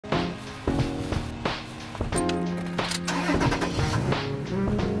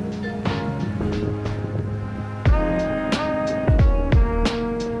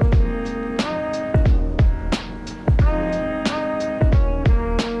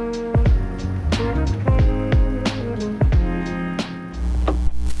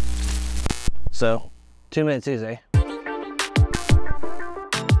So 2 minutes easy.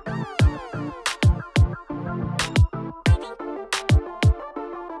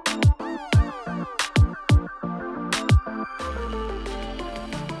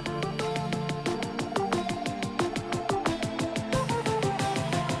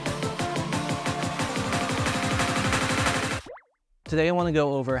 Today I want to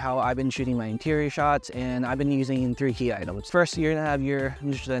go over how I've been shooting my interior shots, and I've been using 3 key items. First, you're going to have your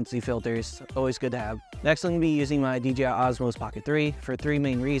neutral density filters, always good to have. Next, I'm going to be using my DJI Osmo Pocket 3 for 3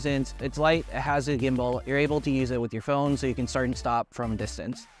 main reasons. It's light, it has a gimbal, you're able to use it with your phone so you can start and stop from a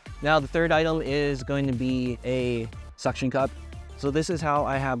distance. Now the third item is going to be a suction cup. So this is how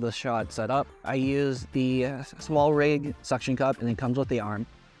I have the shot set up. I use the small rig suction cup, and it comes with the arm.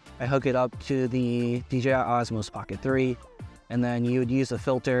 I hook it up to the DJI Osmo Pocket 3. And then you would use a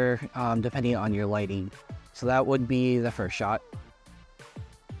filter depending on your lighting. So that would be the first shot.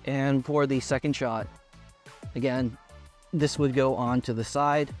 And for the second shot, again, this would go on to the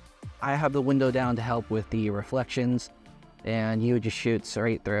side. I have the window down to help with the reflections, and you would just shoot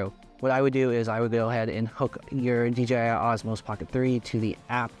straight through. What I would do is I would go ahead and hook your DJI Osmo Pocket 3 to the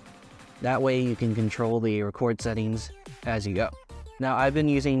app. That way you can control the record settings as you go. Now, I've been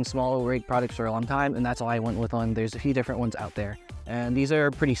using small rig products for a long time, and that's all I went with on. There's a few different ones out there, and these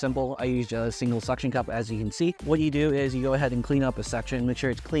are pretty simple. I use a single suction cup, as you can see. What you do is you go ahead and clean up a section, make sure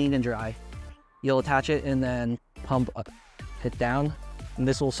it's clean and dry. You'll attach it and then pump up, hit down, and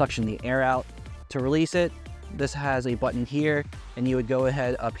this will suction the air out. To release it, this has a button here, and you would go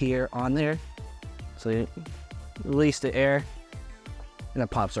ahead up here on there. So you release the air, and it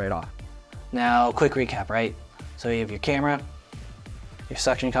pops right off. Now, quick recap, right? So you have your camera, your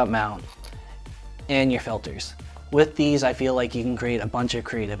suction cup mount, and your filters. With these, I feel like you can create a bunch of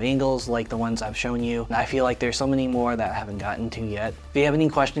creative angles like the ones I've shown you. And I feel like there's so many more that I haven't gotten to yet. If you have any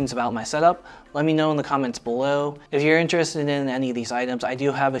questions about my setup, let me know in the comments below. If you're interested in any of these items, I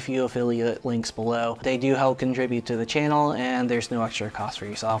do have a few affiliate links below. They do help contribute to the channel, and there's no extra cost for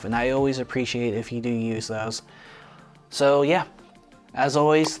yourself. And I always appreciate if you do use those. So yeah, as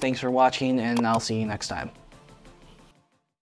always, thanks for watching, and I'll see you next time.